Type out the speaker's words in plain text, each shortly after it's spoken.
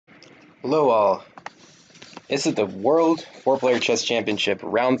Hello all. This is the World 4-Player Chess Championship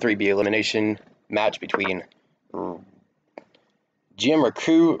Round 3B elimination match between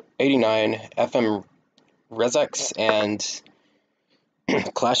GMRaku89, FM Rezex, and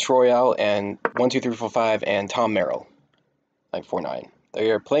ClashRoyale and 12345 and tommerrall949.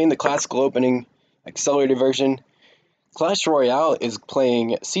 They are playing the classical opening accelerated version. Clash Royale is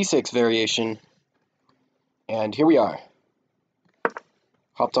playing C6 variation, and here we are.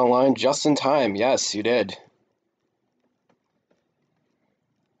 Hopped online just in time. Yes, you did.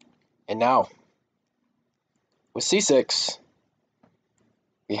 And now, with C6,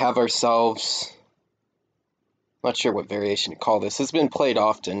 we have ourselves, not sure what variation to call this. It's been played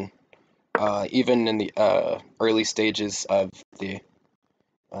often, even in the early stages of the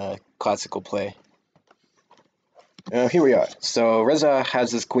classical play. Here we are. So Reza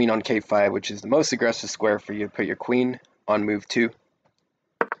has his queen on K5, which is the most aggressive square for you to put your queen on move 2.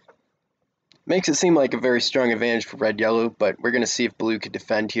 Makes it seem like a very strong advantage for red-yellow, but we're going to see if blue could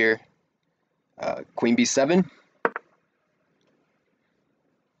defend here. Queen B7.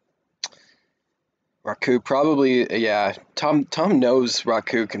 Raku probably, yeah, Tom knows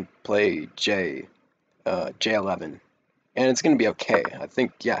Raku can play J11. And it's going to be okay. I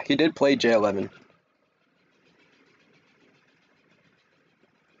think, yeah, he did play J11.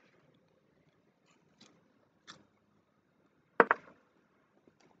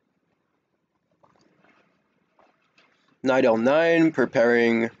 Knight L9,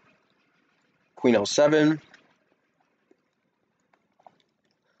 preparing Queen L7.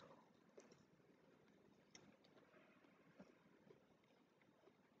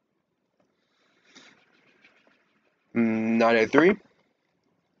 Knight A3.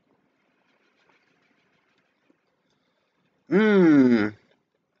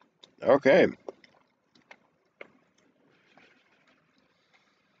 Okay.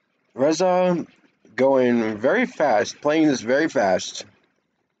 Reza going very fast, playing this very fast.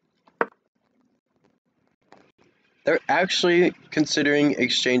 They're actually considering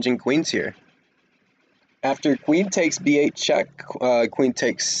exchanging queens here. After queen takes b8 check, queen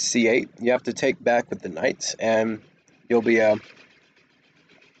takes c8, you have to take back with the knights, and you'll be in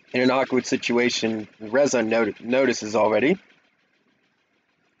an awkward situation. Reza notices already.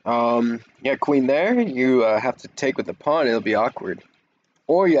 Yeah, queen there, you have to take with the pawn, it'll be awkward.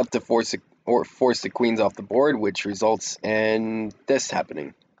 Or you have to force the queens off the board, which results in this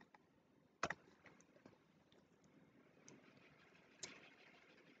happening.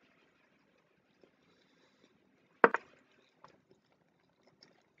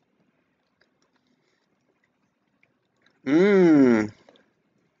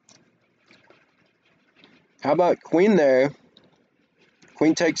 How about queen there?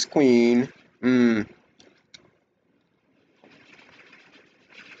 Queen takes queen.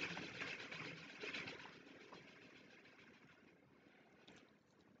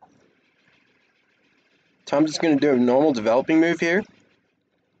 Tom's just going to do a normal developing move here.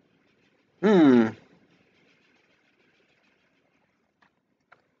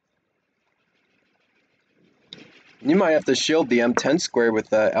 You might have to shield the M10 square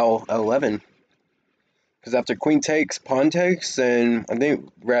with L11. Because after queen takes, pawn takes, and I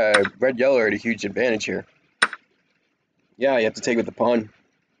think red-yellow are at a huge advantage here. Yeah, you have to take with the pawn.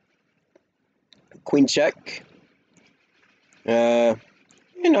 Queen check. Not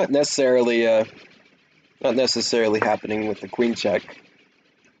necessarily happening with the queen check.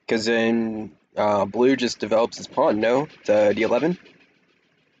 Because then blue just develops his pawn, no? To D11.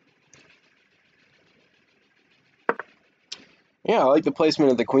 Yeah, I like the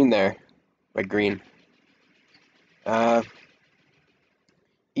placement of the queen there by green. E3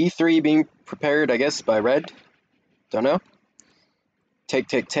 being prepared, I guess, by red. Don't know.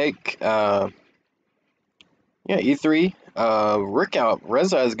 Take. Yeah, E3. Rook out.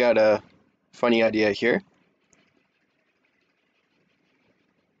 Reza has got a funny idea here.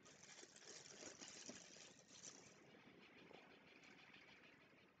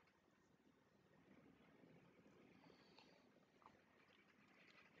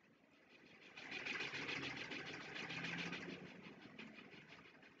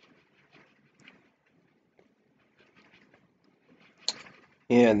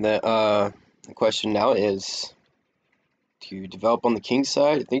 And the question now is, do you develop on the king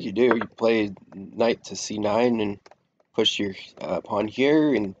side? I think you do. You play knight to c9 and push your pawn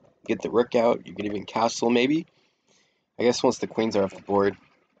here and get the rook out. You can even castle maybe. I guess once the queens are off the board,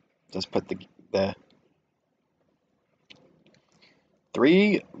 just put the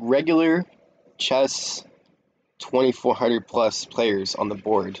 3 regular chess 2400 plus players on the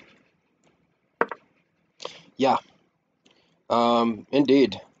board. Yeah.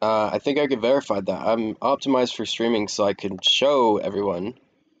 Indeed. I think I could verify that. I'm optimized for streaming so I can show everyone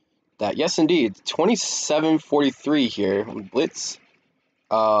that, yes, indeed, 2743 here on Blitz,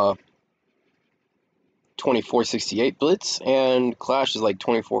 2468 Blitz, and Clash is like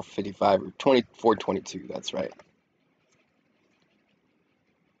 2455 or 2422, that's right.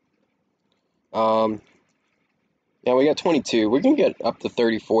 Yeah, we got 22. We can get up to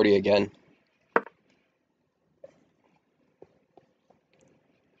 30, 40 again.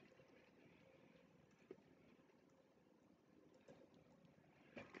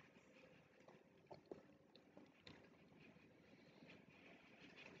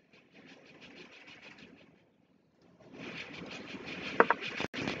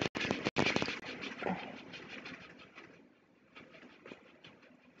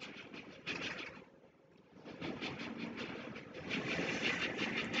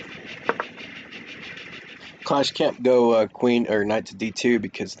 Clash can't go queen or knight to d2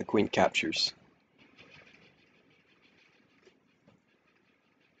 because the queen captures.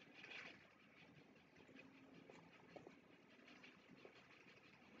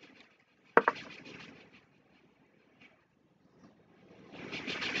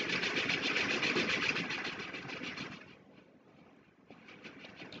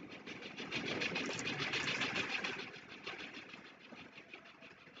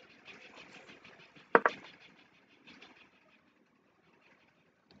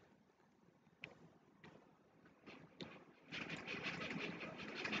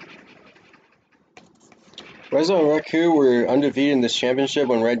 Reza and Raku were undefeated in this championship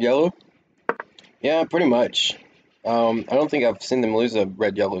on red-yellow? Yeah, pretty much. I don't think I've seen them lose a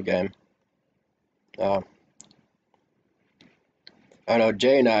red-yellow game. I know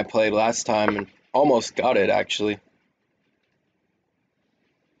Jay and I played last time and almost got it, actually.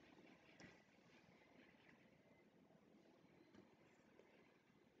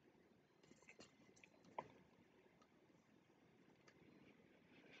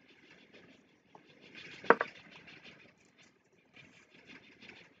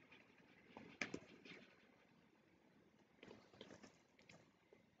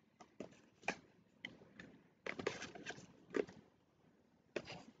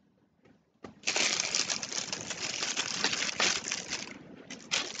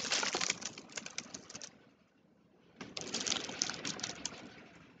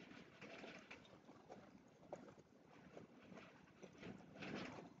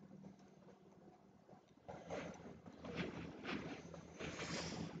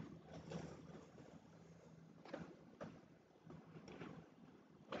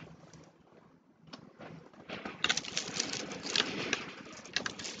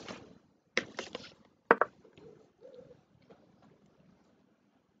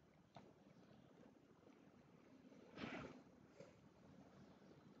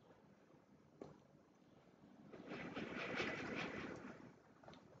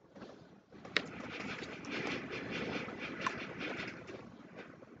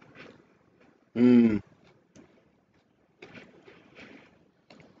 Hmm.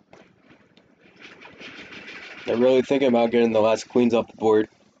 They're really thinking about getting the last queens off the board.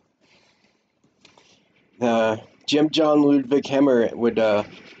 Jim John Ludwig Hammer would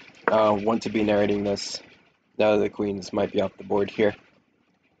want to be narrating this. Now the queens might be off the board here.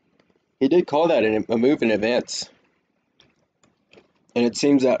 He did call that a move in advance. And it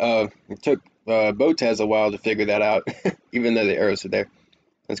seems that it took Botez a while to figure that out, even though the arrows are there.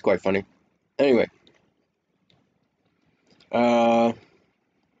 That's quite funny. Anyway.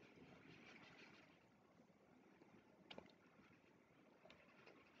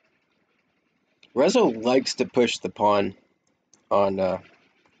 Reza likes to push the pawn on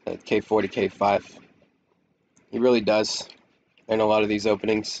K4 to K5. He really does in a lot of these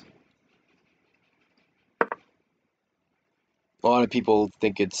openings. A lot of people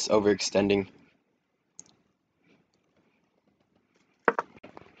think it's overextending.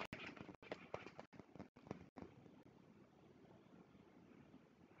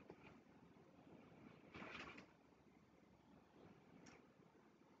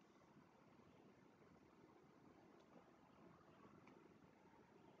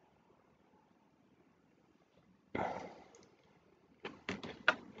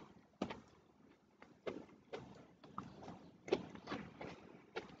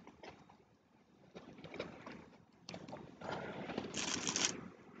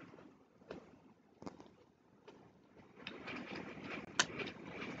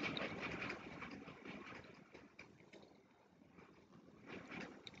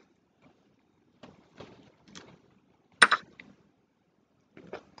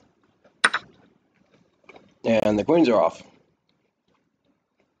 And the queens are off.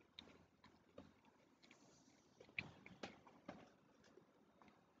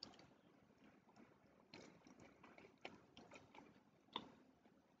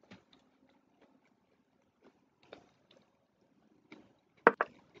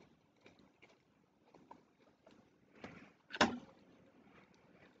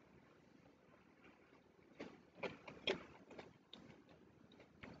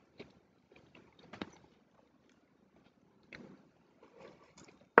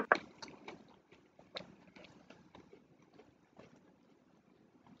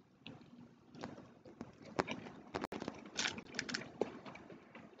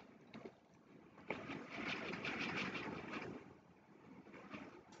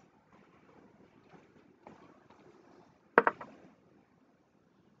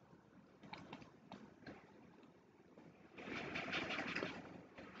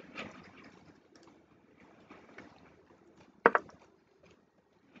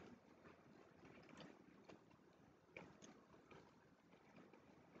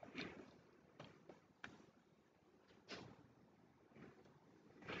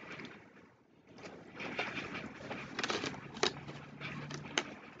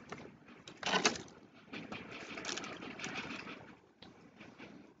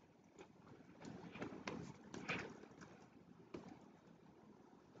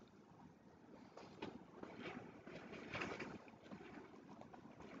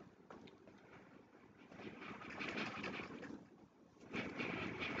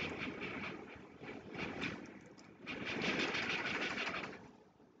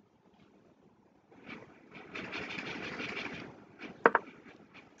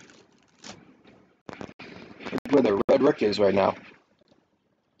 where the red rook is right now.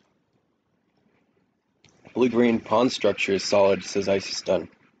 Blue-green pawn structure is solid, says Icy Stun.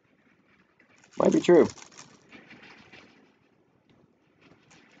 Might be true.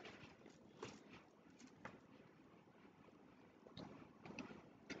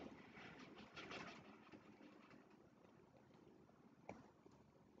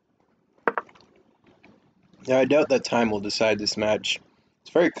 Yeah, I doubt that time will decide this match. It's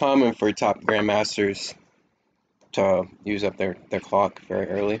very common for top grandmasters to use up their clock very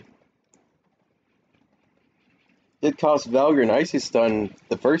early. It cost Valgr and Icy Stun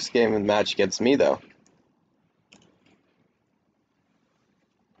the first game of the match against me, though.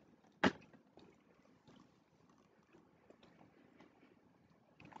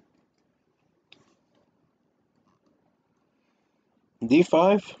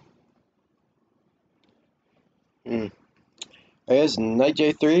 D5? I guess knight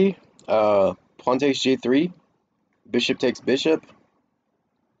J3, pawn takes J3, bishop takes bishop.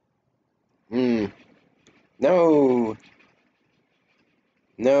 No.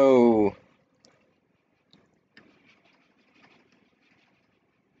 No.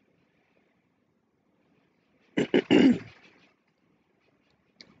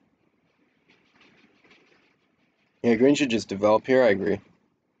 Yeah, green should just develop here, I agree.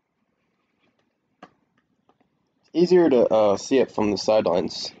 Easier to see it from the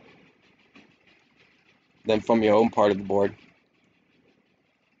sidelines than from your own part of the board.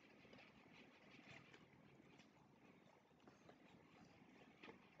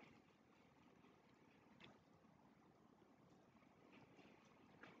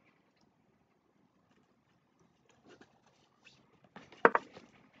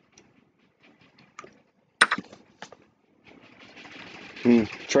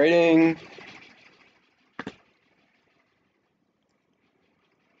 Trading.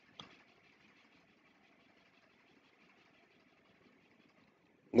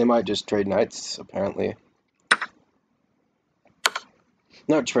 They might just trade knights, apparently.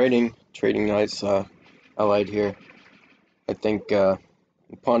 Not trading knights, allied here. I think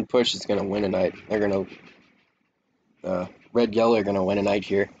pawn push is gonna win a knight. They're gonna red yellow are gonna win a knight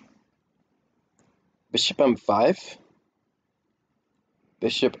here. Bishop M5.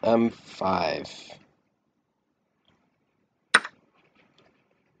 Bishop M5.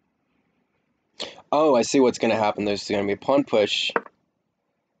 Oh, I see what's gonna happen. There's gonna be a pawn push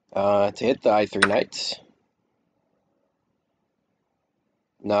to hit the I3 knight.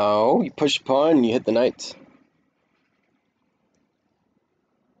 No, you push pawn and you hit the knight.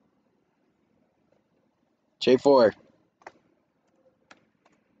 J4.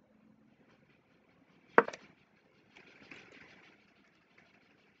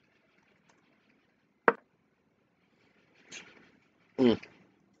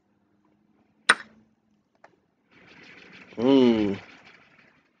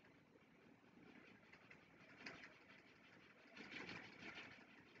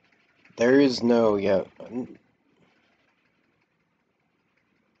 There is no, yeah.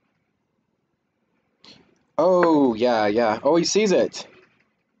 Oh, yeah. Oh, he sees it.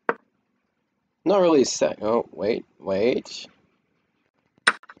 Not really set. Oh, wait.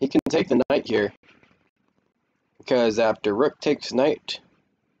 He can take the knight here. Because after rook takes knight,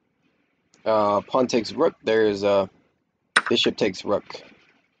 pawn takes rook, there's bishop takes rook.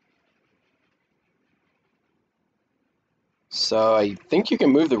 So I think you can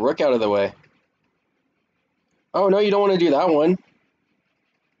move the rook out of the way. Oh, no, you don't want to do that one.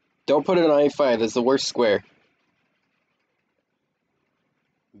 Don't put it on A5, that's the worst square.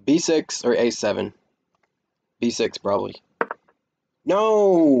 B6 or A7. B6 probably.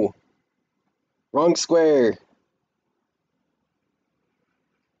 No! Wrong square.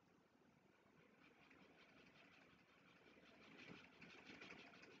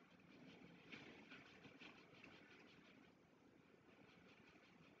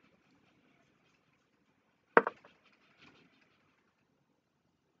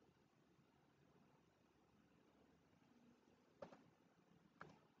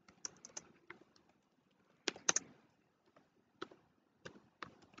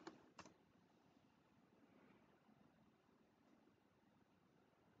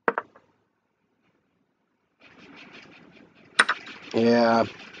 Yeah.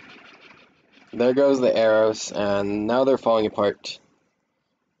 There goes the arrows, and now they're falling apart.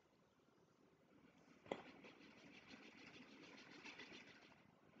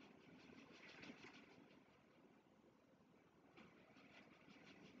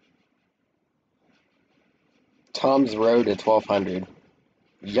 Tom's road to 1200.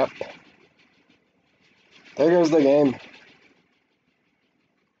 Yep. There goes the game.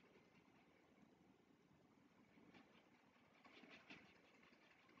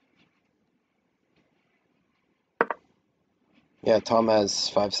 Yeah, Tom has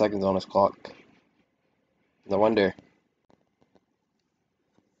 5 seconds on his clock. No wonder.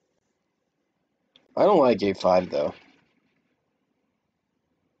 I don't like A5 though.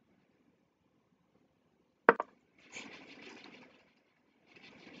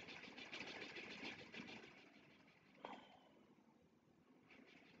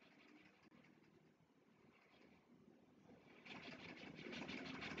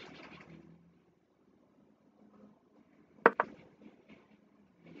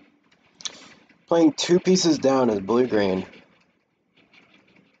 Playing 2 pieces down is blue-green.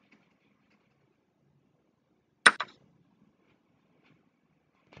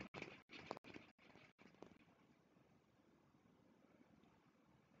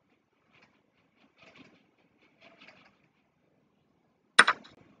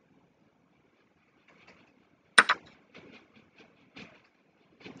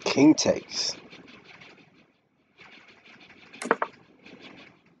 King takes.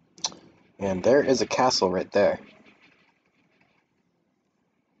 And there is a castle right there.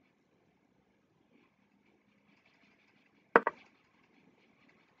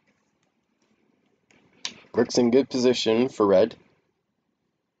 Rook's in good position for red.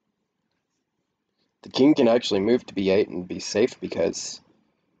 The king can actually move to b8 and be safe because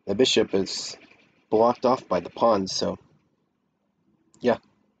the bishop is blocked off by the pawns, so yeah.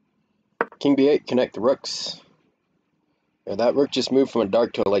 King b8, connect the rooks. That rook just moved from a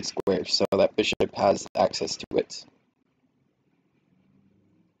dark to a light square, so that bishop has access to it.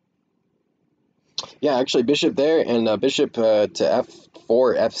 Yeah, actually bishop there, and bishop to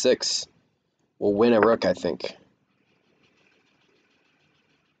f4, f6 will win a rook, I think.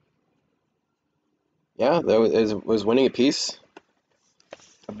 Yeah, that was winning a piece.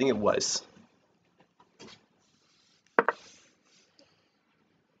 I think it was.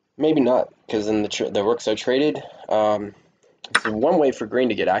 Maybe not, because then the rooks are traded. It's one way for green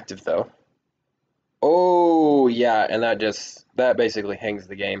to get active, though. Oh, yeah, and that basically hangs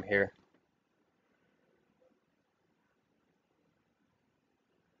the game here.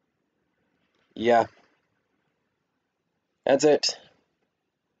 Yeah. That's it.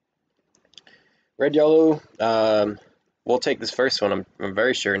 Red, yellow, we'll take this first one, I'm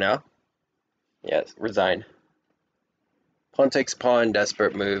very sure now. Yes, resign. Pawn takes pawn,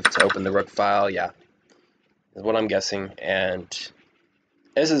 desperate move to open the rook file, yeah. Is what I'm guessing, and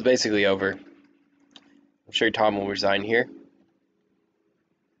this is basically over. I'm sure Tom will resign here.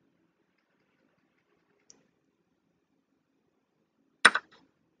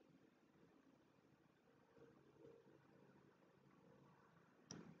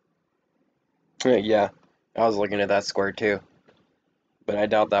 Yeah, I was looking at that square too, but I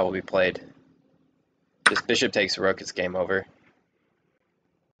doubt that will be played. Just bishop takes rook, it's game over.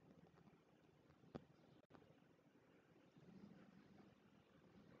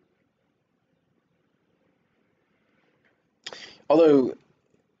 Although,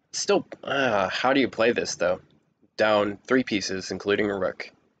 still, how do you play this though? Down 3 pieces, including a rook.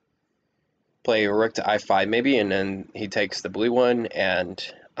 Play a rook to I5 maybe, and then he takes the blue one, and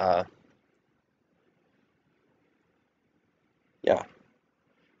yeah.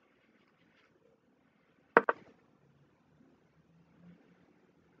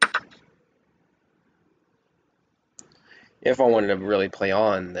 If I wanted to really play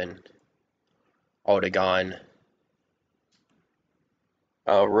on, then I would have gone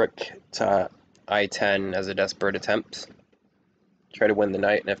rook to I10 as a desperate attempt. Try to win the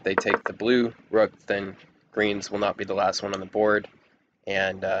knight, and if they take the blue rook, then greens will not be the last one on the board,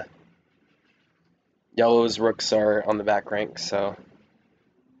 and yellow's rooks are on the back rank, so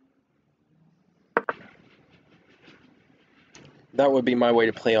that would be my way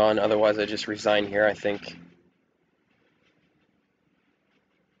to play on. Otherwise, I just resign here, I think.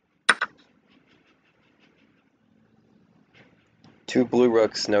 Two blue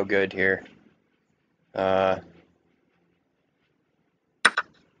rooks, no good here. Why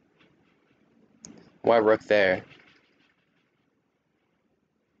rook there?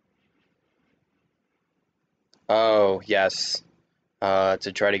 Oh, yes.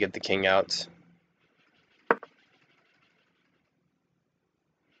 To try to get the king out.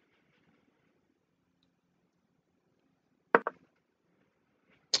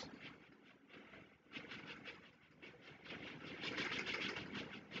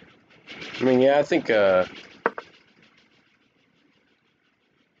 I mean, yeah, I think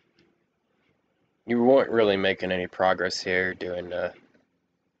you weren't really making any progress here doing a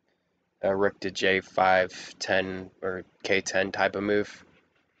rook to J5, 10, or K10 type of move,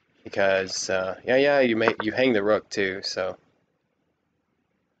 because you hang the rook too, so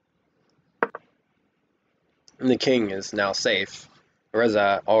And the king is now safe.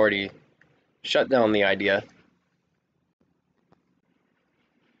 Reza already shut down the idea.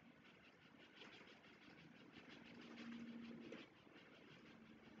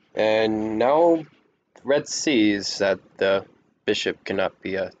 And now Red sees that the bishop cannot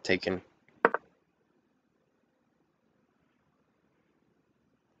be taken.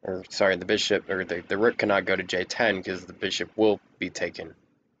 Or sorry, the bishop or the rook cannot go to J10 because the bishop will be taken.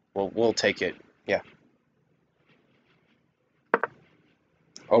 We'll take it. Yeah.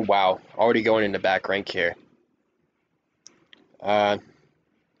 Oh wow, already going into back rank here.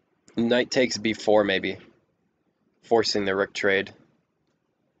 Knight takes B4 maybe, forcing the rook trade.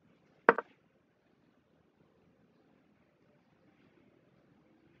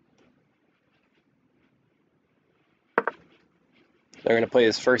 They're going to play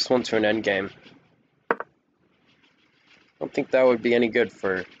his first one to an endgame. I don't think that would be any good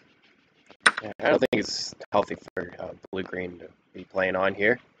for... I don't think it's healthy for blue-green to be playing on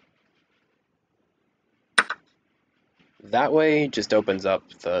here. That way just opens up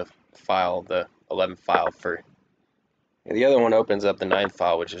the file, the 11th file for... The other one opens up the 9th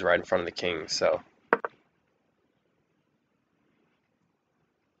file, which is right in front of the king, so...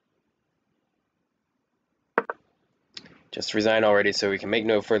 Just resign already so we can make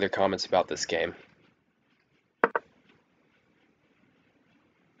no further comments about this game.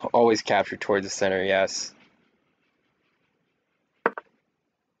 Always capture towards the center, yes.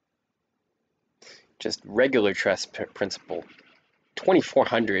 Just regular chess principle.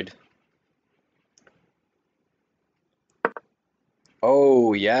 2400.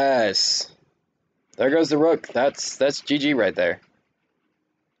 Oh, yes. There goes the rook. That's GG right there.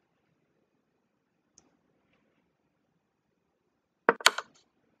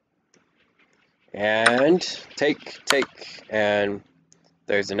 And take, and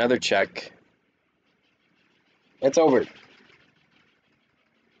there's another check. It's over.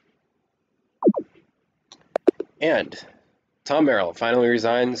 And Tom Merrill finally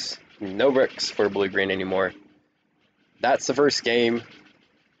resigns. No rooks for blue-green anymore. That's the first game.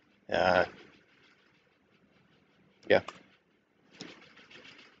 Yeah.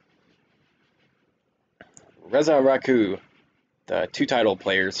 Reza and Raku, the two title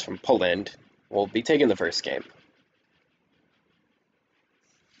players from Poland, will be taking the first game.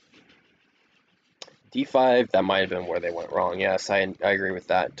 D5, that might have been where they went wrong. Yes, I agree with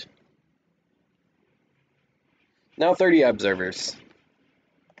that. Now 30 observers.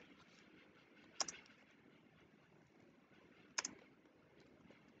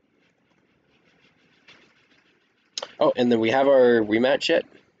 Oh, and then we have our rematch yet?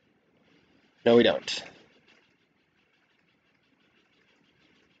 No, we don't.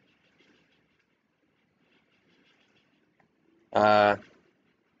 Oh,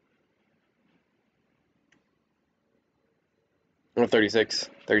 36.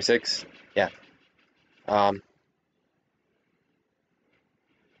 36? Yeah.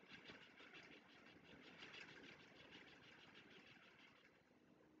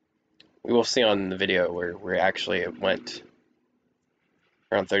 We will see on the video where actually it went.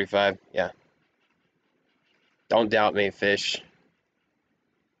 Around 35? Yeah. Don't doubt me, fish.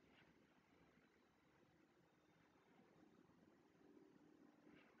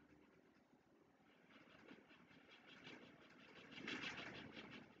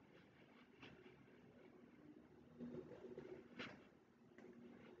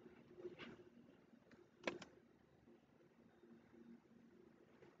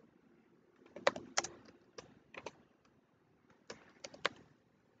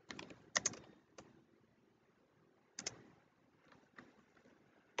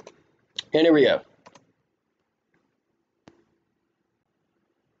 And here we go.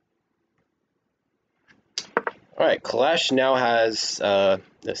 Alright, Clash now has the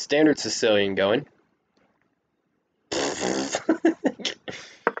standard Sicilian going.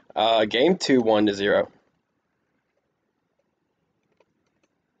 Game 2, 1-0.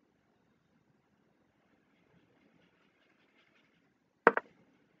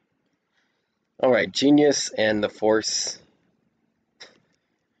 Alright, Genius and the Force.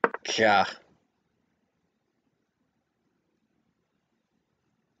 Yeah.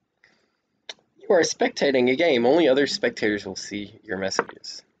 You are spectating a game. Only other spectators will see your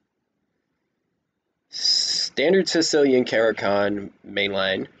messages. Standard Sicilian Caracan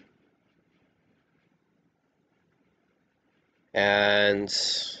mainline. And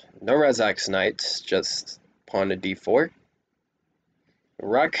no Rezak's knights, just pawn to d4.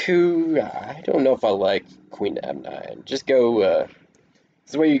 Raku, I don't know if I like queen to m9. Just go, this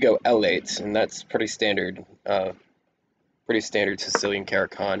is where you go l8, and that's pretty standard Sicilian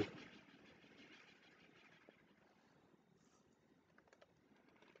Caracan.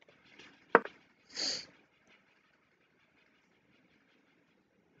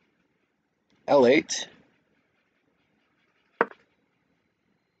 L8.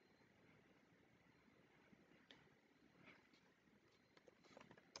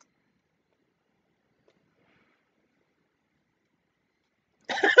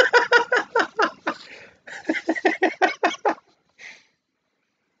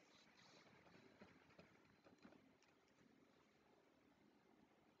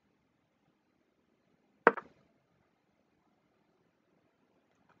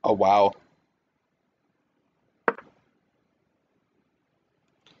 Oh, wow.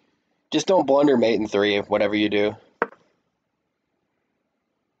 Just don't blunder mate in 3, whatever you do.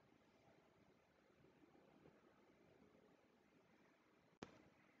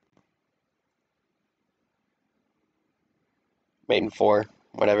 Mate in 4,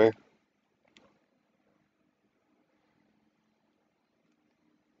 whatever.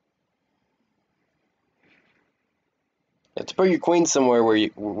 Let's put your queen somewhere where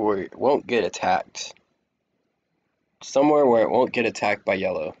it won't get attacked. Somewhere where it won't get attacked by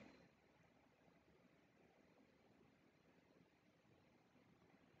yellow.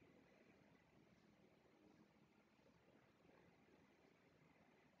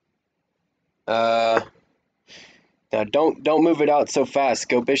 Now don't move it out so fast.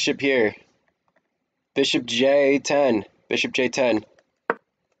 Go bishop here. Bishop J10. Bishop J10.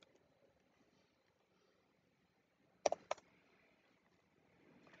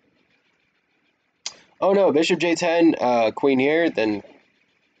 Oh no, Bishop J10, queen here, then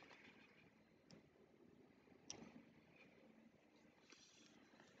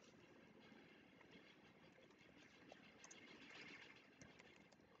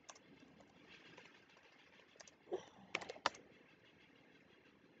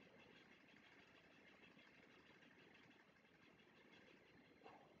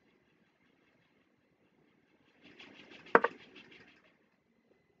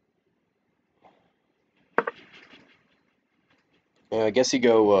I guess you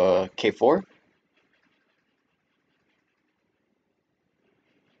go K4.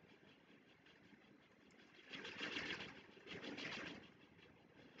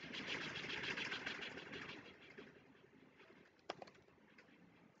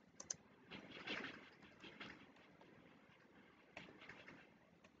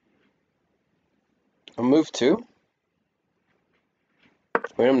 Move 2.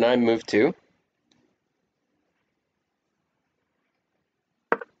 Queen M9, move 2.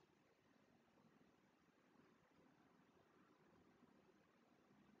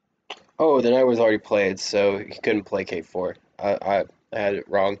 Oh, the knight was already played, so he couldn't play K4. I had it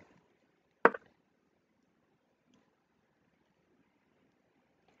wrong.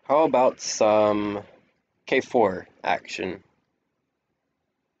 How about some K4 action?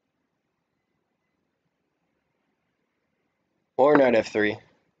 Or knight F3.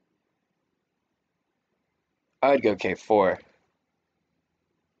 I'd go K4.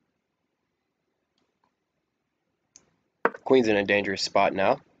 Queen's in a dangerous spot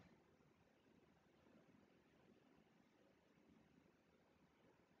now.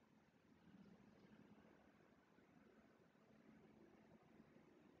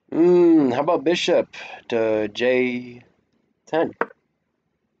 How about bishop to J10?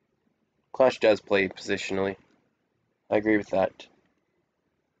 Clash does play positionally. I agree with that.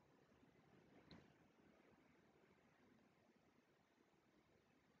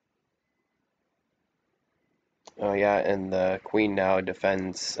 Oh yeah, and the queen now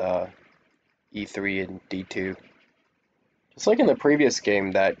defends E3 and D2. Just like in the previous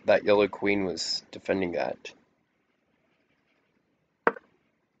game, that yellow queen was defending that.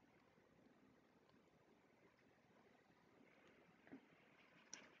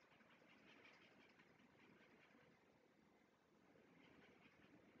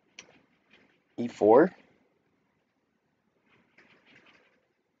 E4.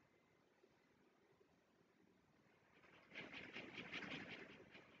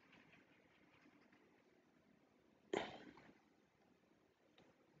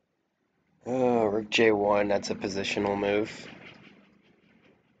 Oh, rook J1, that's a positional move.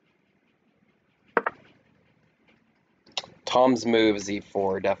 Tom's move is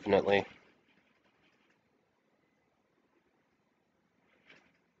E4, definitely.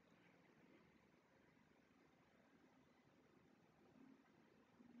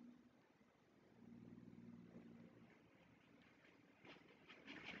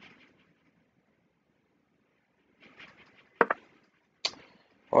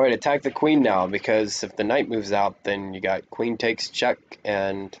 Alright, attack the queen now, because if the knight moves out, then you got queen takes check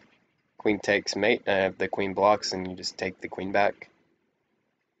and queen takes mate, and if the queen blocks, and you just take the queen back.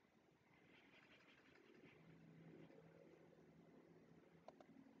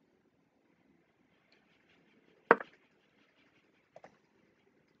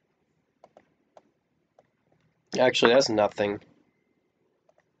 Actually, that's nothing.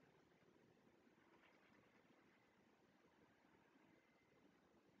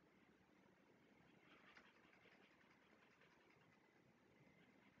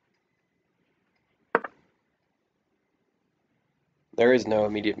 There is no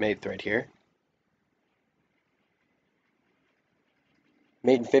immediate mate threat here.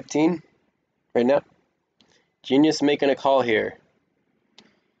 Mate in 15 right now. Genius making a call here.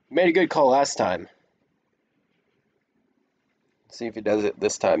 Made a good call last time. Let's see if he does it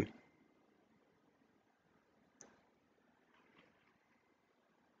this time.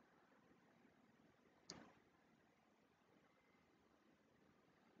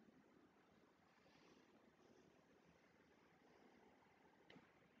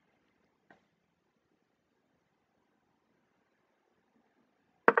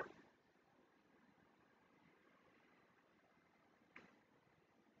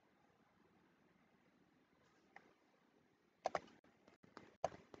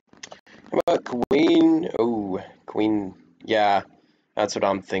 How about queen? Oh, queen. Yeah, that's what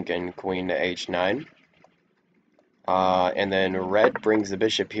I'm thinking. Queen to h9. And then red brings the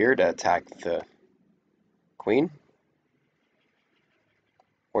bishop here to attack the queen.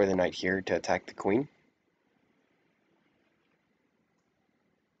 Or the knight here to attack the queen.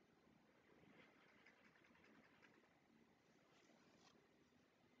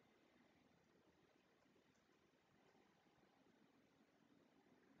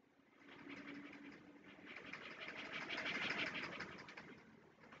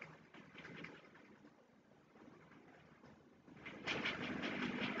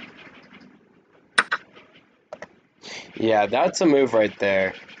 Yeah, that's a move right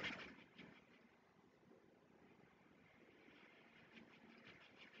there.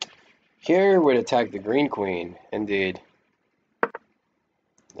 Here would attack the green queen, indeed.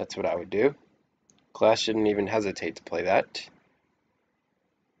 That's what I would do. Clash shouldn't even hesitate to play that.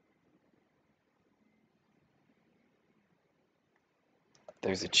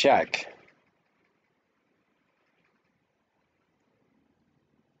 There's a check.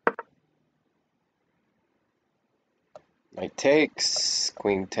 Knight takes,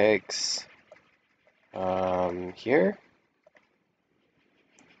 queen takes. Here.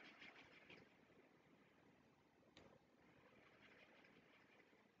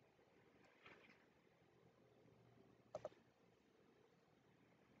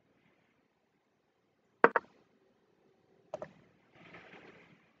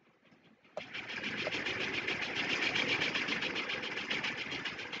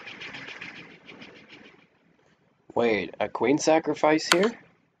 Wait, a queen sacrifice here?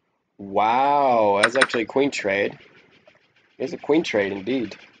 Wow, that's actually a queen trade. It's a queen trade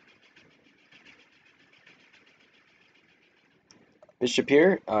indeed. Bishop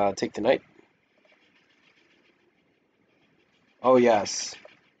here, take the knight. Oh yes,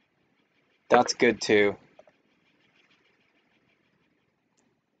 that's good too.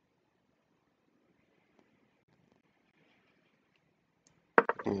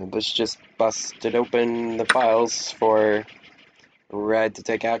 This just busted open the files for red to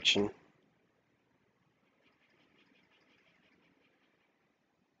take action.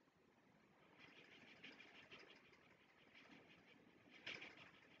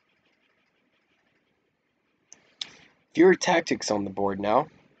 Fewer tactics on the board now.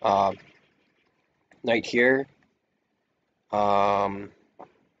 Knight here. Watch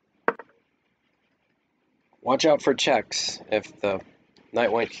out for checks. If the knight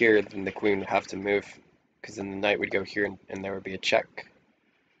went here, then the queen would have to move, because then the knight would go here and there would be a check.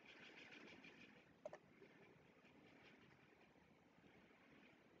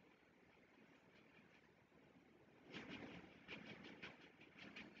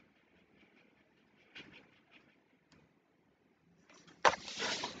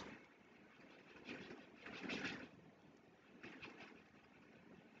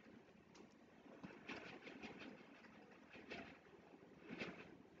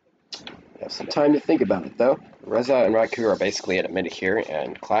 Have some time to think about it though. Reza and Raku are basically at a minute here,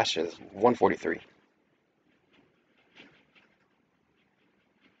 and Clash is 143.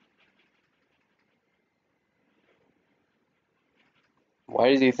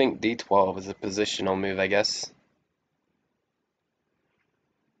 Why do you think d12 is a positional move, I guess?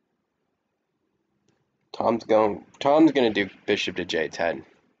 Tom's gonna do bishop to j10.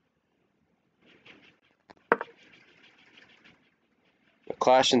 But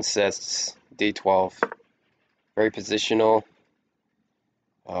Clash insists d12. Very positional.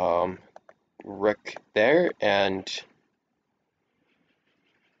 Rook there, and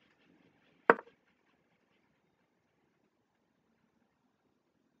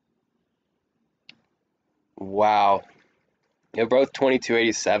Wow. They're both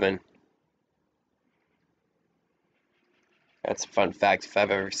 2287. That's a fun fact if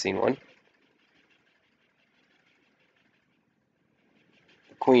I've ever seen one.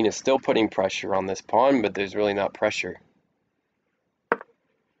 The queen is still putting pressure on this pawn, but there's really not pressure.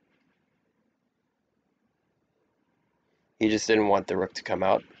 He just didn't want the rook to come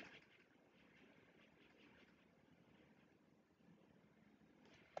out.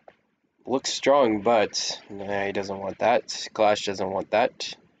 Looks strong, but nah, he doesn't want that. Clash doesn't want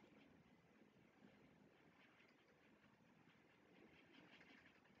that.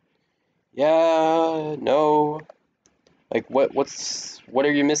 Yeah, no. Like what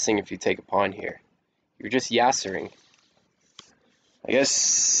are you missing if you take a pawn here? You're just yassering. I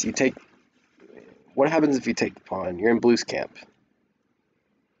guess you take. What happens if you take the pawn? You're in blue's camp.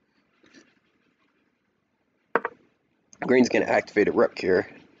 Green's gonna activate a rook here.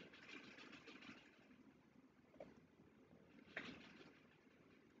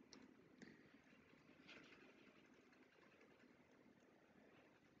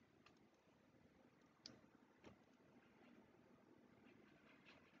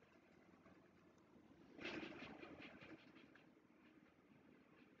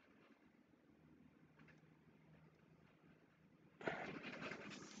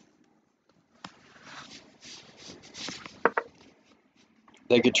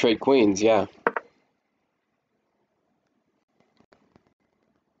 They could trade queens, yeah.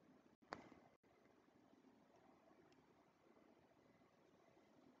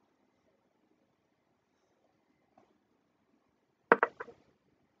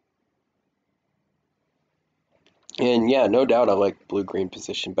 And yeah, no doubt I like blue-green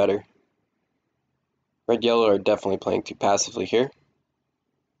position better. Red-yellow are definitely playing too passively here.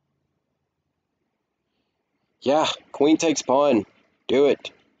 Yeah, queen takes pawn. Do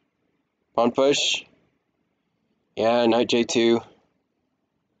it. Pawn push. Yeah, knight j2.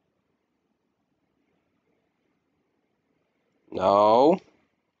 No.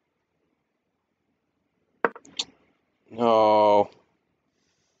 No.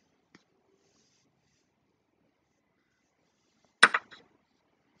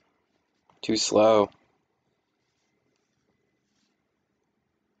 Too slow.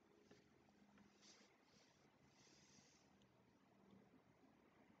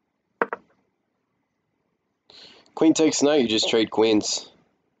 Queen takes knight, you just trade queens.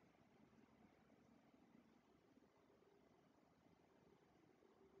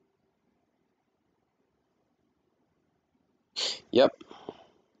 Yep.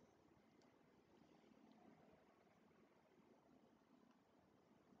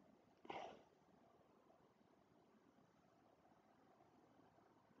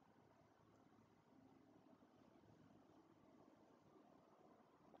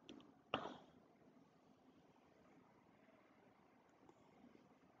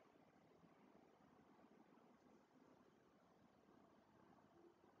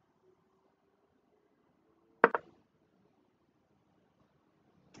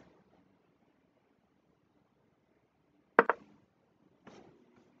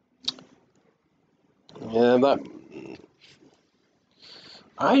 Yeah,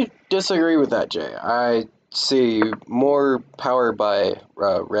 I disagree with that, Jay. I see more power by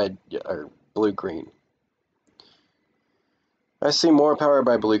red or blue-green. I see more power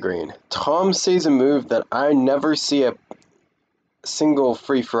by blue-green. Tom sees a move that I never see a single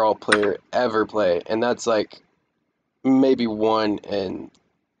free-for-all player ever play, and that's like maybe 1 in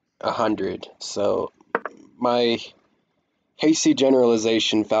 100. So my hasty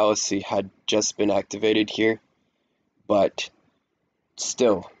generalization fallacy had just been activated here, but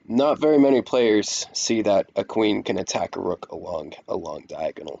still, not very many players see that a queen can attack a rook along a long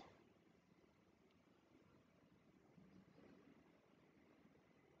diagonal.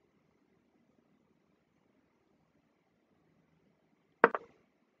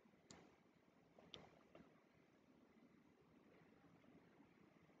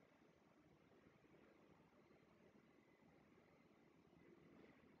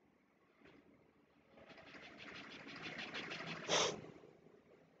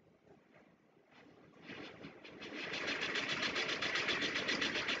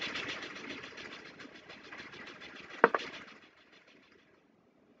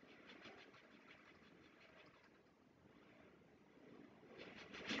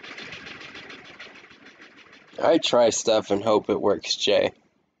 I try stuff and hope it works, Jay.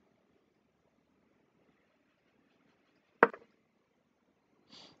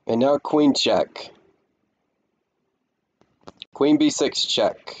 And now queen check. Queen b6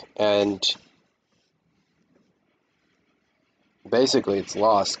 check, and basically it's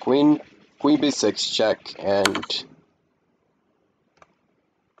lost. Queen queen b6 check, and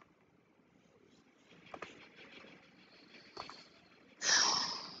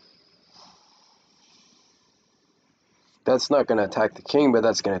that's not going to attack the king, but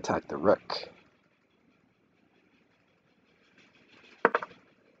that's going to attack the rook.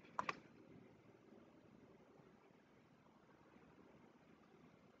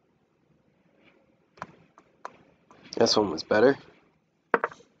 This one was better.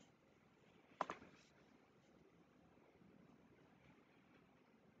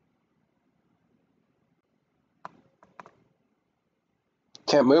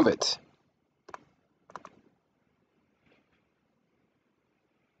 Can't move it.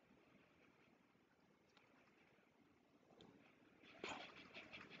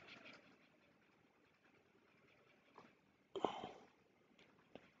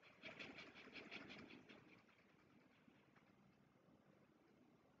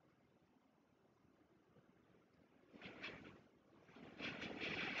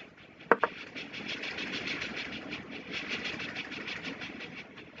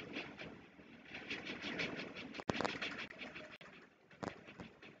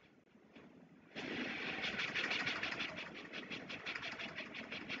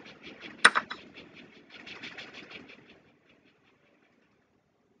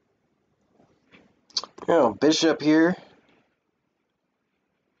 Oh, bishop here.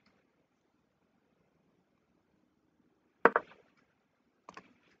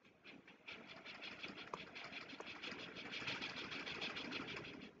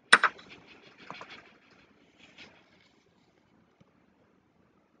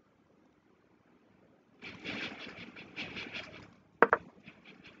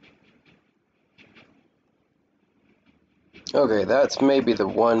 Okay, that's maybe the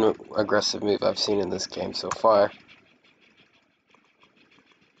one aggressive move I've seen in this game so far.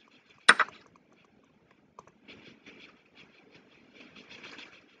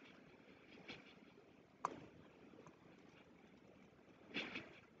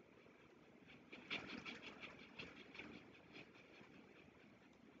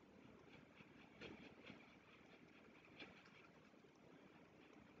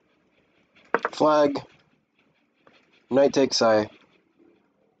 Flag. Knight takes I.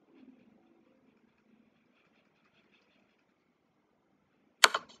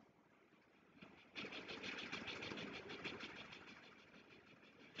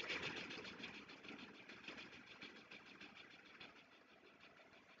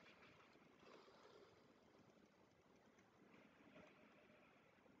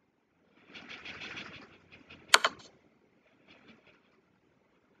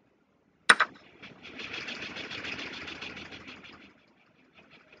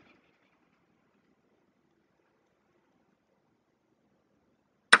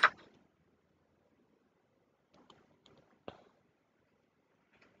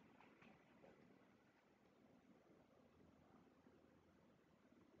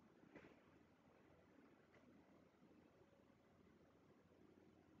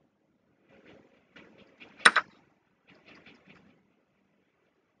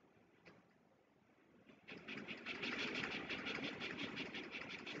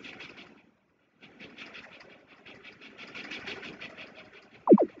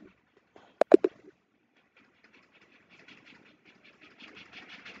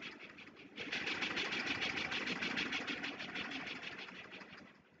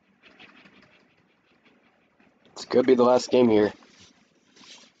 This could be the last game here.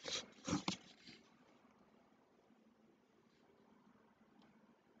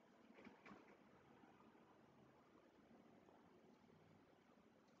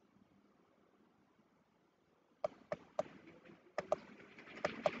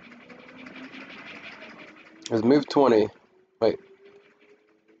 There's move 20. Wait.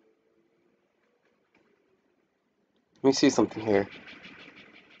 Let me see something here.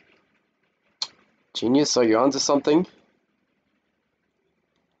 Genius, are you onto something?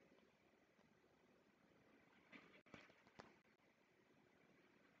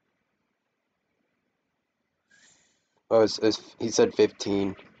 Oh, he said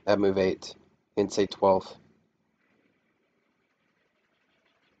 15 at move 8. He didn't say 12.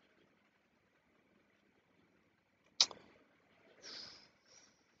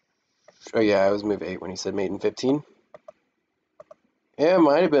 Oh yeah, it was move 8 when he said mate in 15. Yeah, it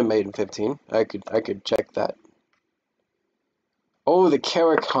might have been mate in 15. I could check that. Oh, the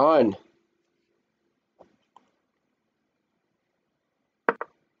Karakan.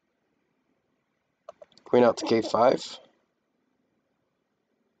 Queen out to K5.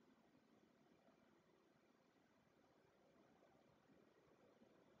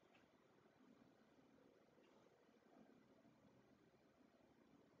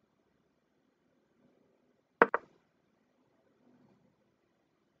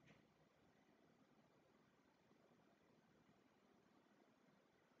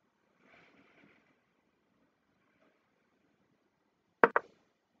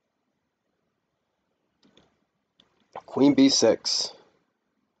 Queen b6.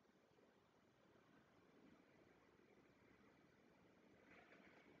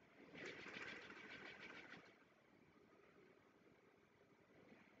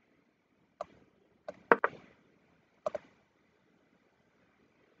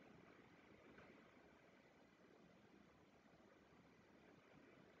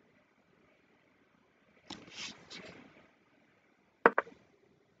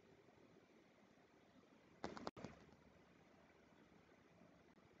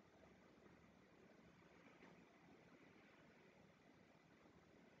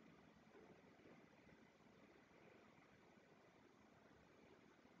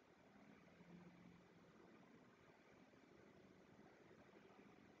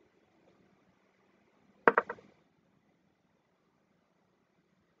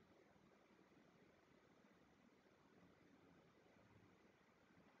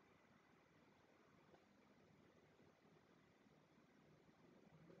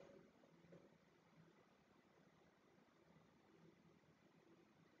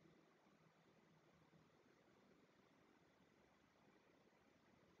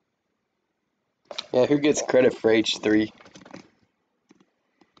 Yeah, who gets credit for h3?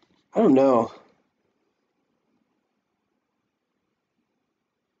 I don't know.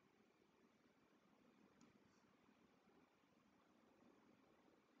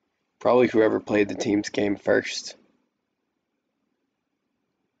 Probably whoever played the team's game first.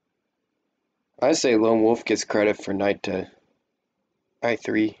 I say Lone Wolf gets credit for knight to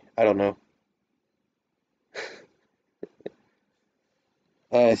i3. I don't know.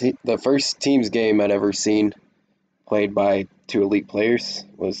 I think the first team's game I'd ever seen played by two elite players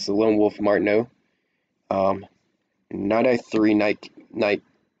was the Lone Wolf Martineau. Knight i3, knight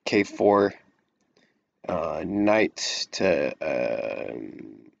k4, knight to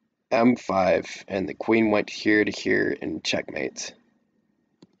m5, and the queen went here to here and checkmate.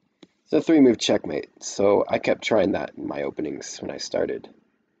 It's a 3-move checkmate, so I kept trying that in my openings when I started.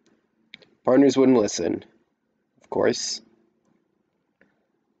 Partners wouldn't listen, of course.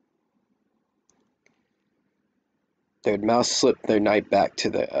 They would mouse slip their knight back to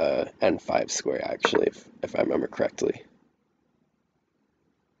the n5 square, actually, if I remember correctly.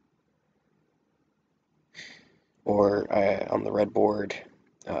 Or on the red board,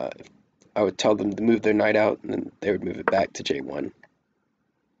 I would tell them to move their knight out, and then they would move it back to j1.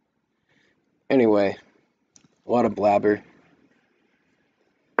 Anyway, a lot of blabber.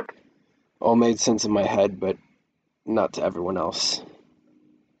 All made sense in my head, but not to everyone else.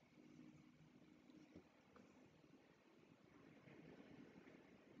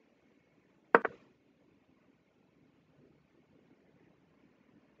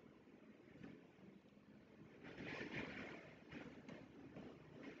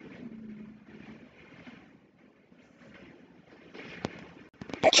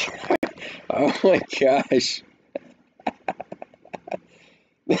 Oh my gosh.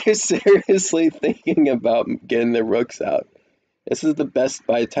 They're seriously thinking about getting their rooks out. This is the Best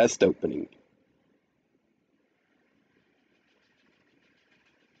Buy test opening.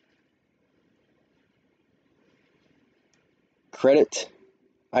 Credit,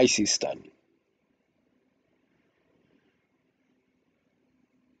 icy stun.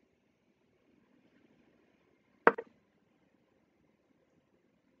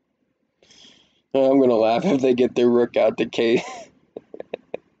 I'm gonna laugh if they get their rook out to K12.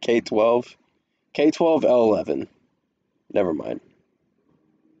 K12 L11. Never mind.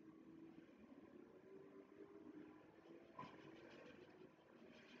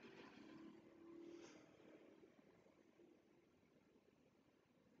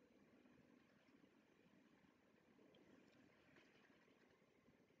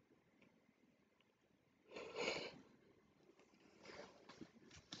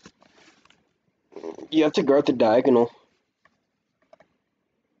 You have to guard the diagonal.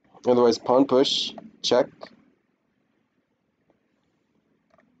 Otherwise, pawn push, check.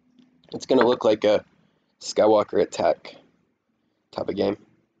 It's gonna look like a Skywalker attack type of game.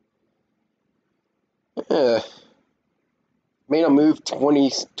 Made on move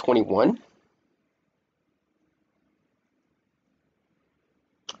 2021.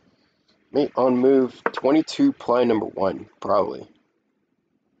 Mate on move 22, ply number 1, probably.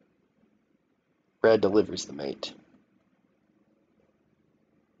 Red delivers the mate.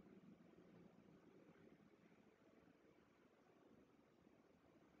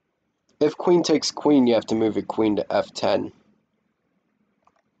 If queen takes queen, you have to move a queen to f10.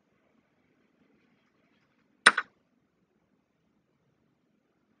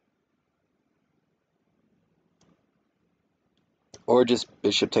 Or just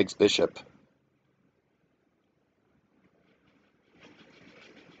bishop takes bishop.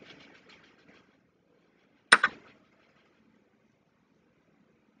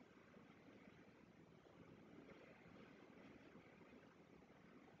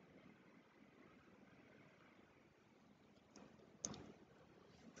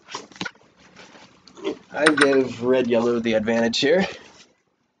 I give red-yellow the advantage here.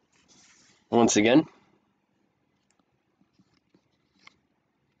 Once again.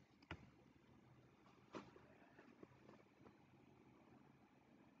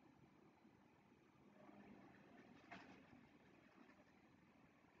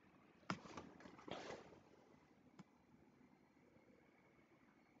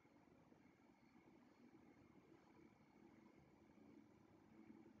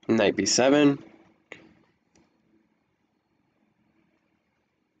 Knight b7.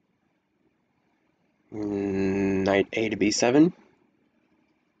 Knight a to b7.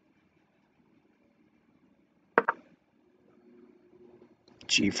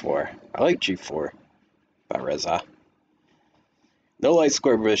 g4. I like g4 by Reza. No light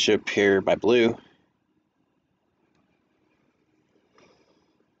square bishop here by blue.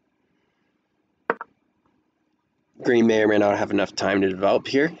 Green may or may not have enough time to develop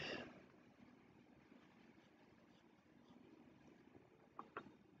here.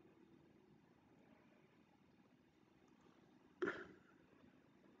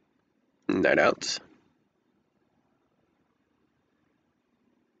 Knight out.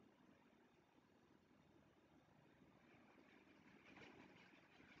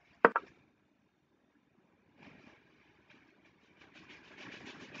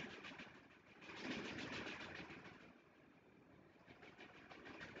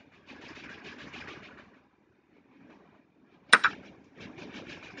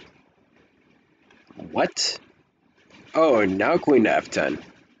 What? Oh, now queen to f10.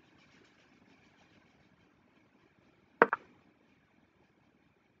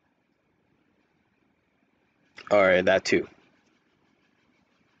 Alright, that too.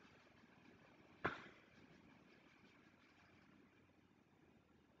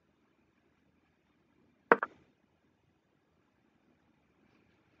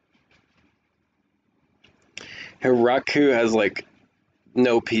 Hiraku has like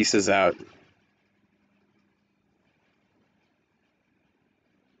no pieces out.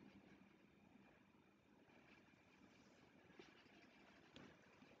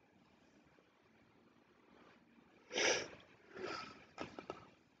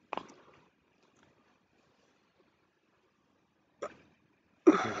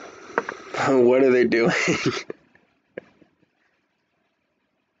 What are they doing?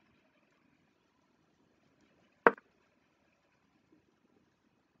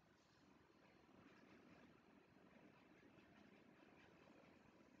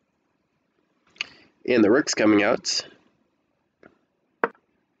 And the rook's coming out.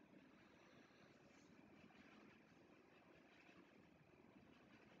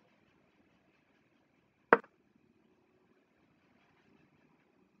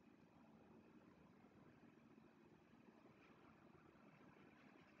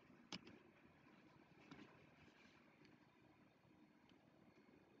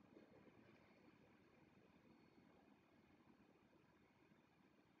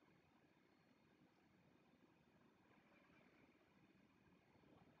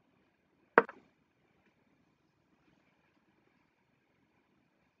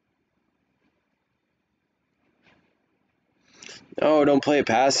 Oh, don't play a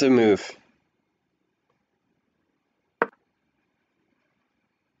passive move.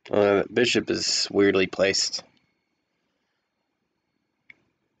 Bishop is weirdly placed.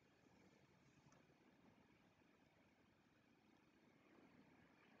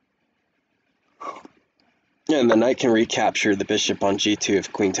 And the knight can recapture the bishop on g2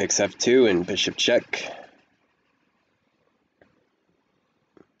 if queen takes f2 and bishop check.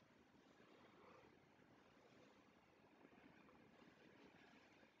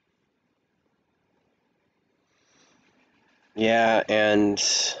 Yeah, and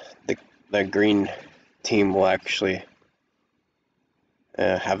the green team will actually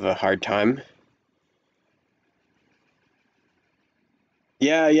have a hard time.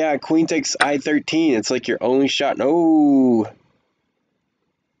 Yeah, queen takes I13. It's like your only shot. No.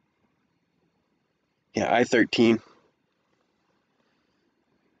 Yeah, I13.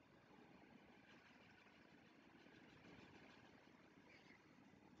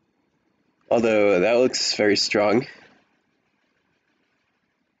 Although that looks very strong.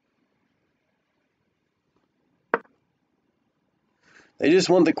 They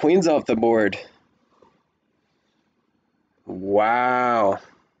just want the queens off the board. Wow.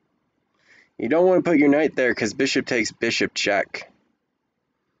 You don't want to put your knight there because bishop takes bishop check.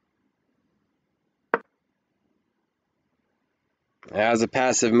 That was a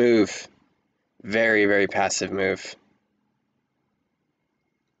passive move. Very, very passive move.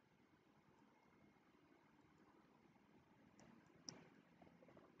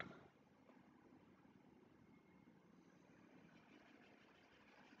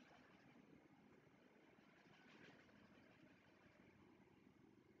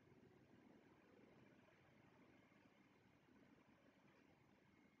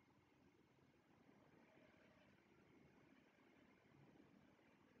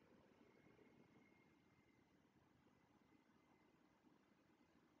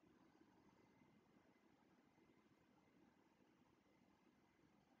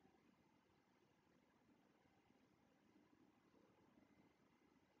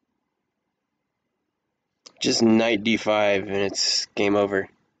 Just knight d5 and it's game over.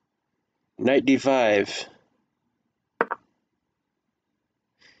 Knight d5.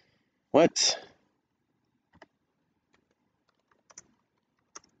 What?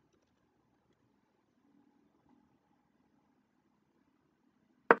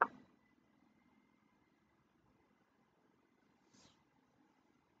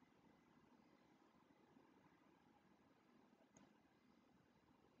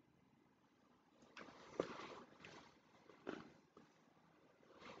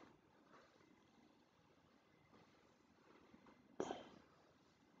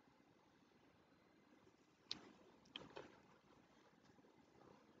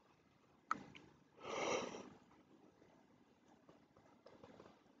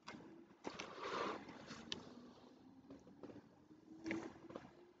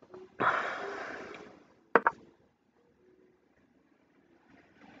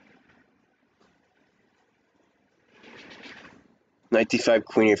 Knight d5,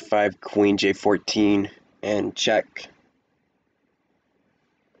 queen a5, queen j14, and check.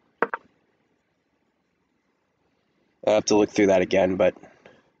 I'll have to look through that again, but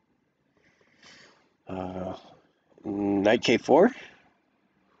knight k4?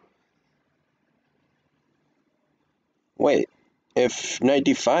 Wait, if knight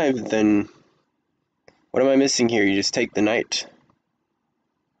d5, then what am I missing here? You just take the knight.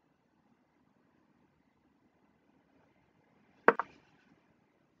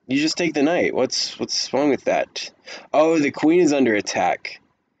 You just take the knight. What's wrong with that? Oh, the queen is under attack.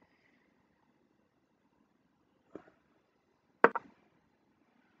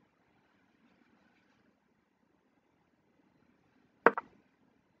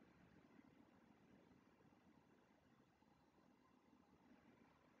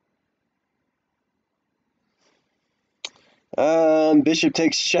 Bishop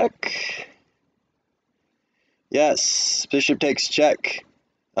takes check. Yes, bishop takes check.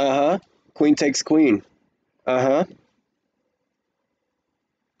 Uh-huh. Queen takes queen. Uh-huh.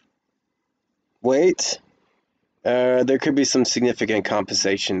 Wait. There could be some significant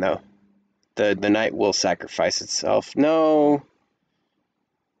compensation, though. The knight will sacrifice itself. No.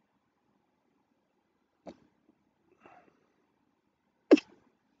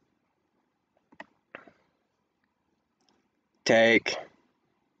 Take.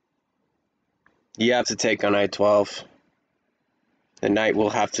 You have to take on I-12. The knight will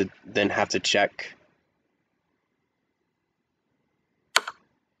have to check.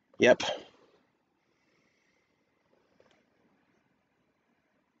 Yep.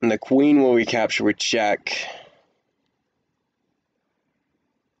 And the queen will recapture with check.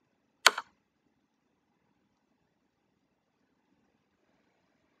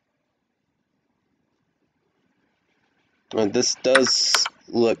 And this does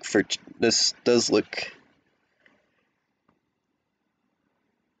look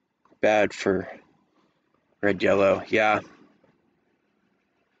bad for red yellow. Yeah.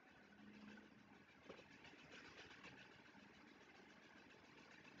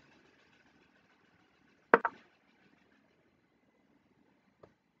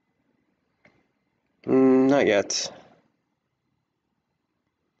 Not yet.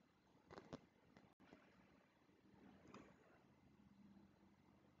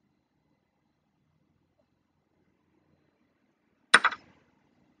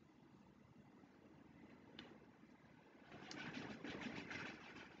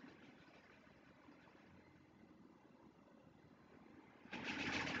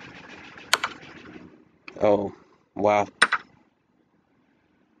 Oh, wow.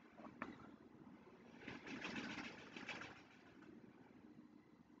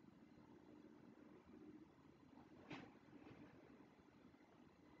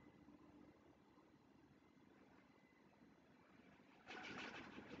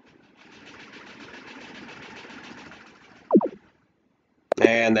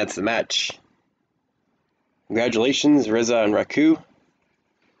 And that's the match. Congratulations, Reza and Raku.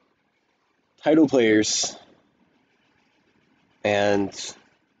 Title players. And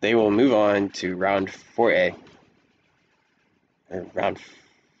they will move on to round 4A. Or round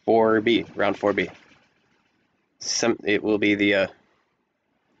 4B. Round 4B. It will be 4A.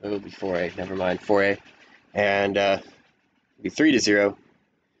 Never mind. 4A. And it'll be 3-0.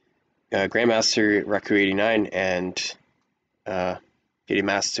 Grandmaster Raku89 and PD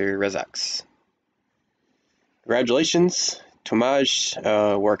Master Rezax. Congratulations, Tomasz,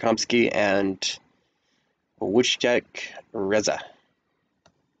 Warakomski, and Wojciech Reza.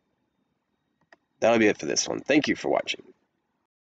 That'll be it for this one. Thank you for watching.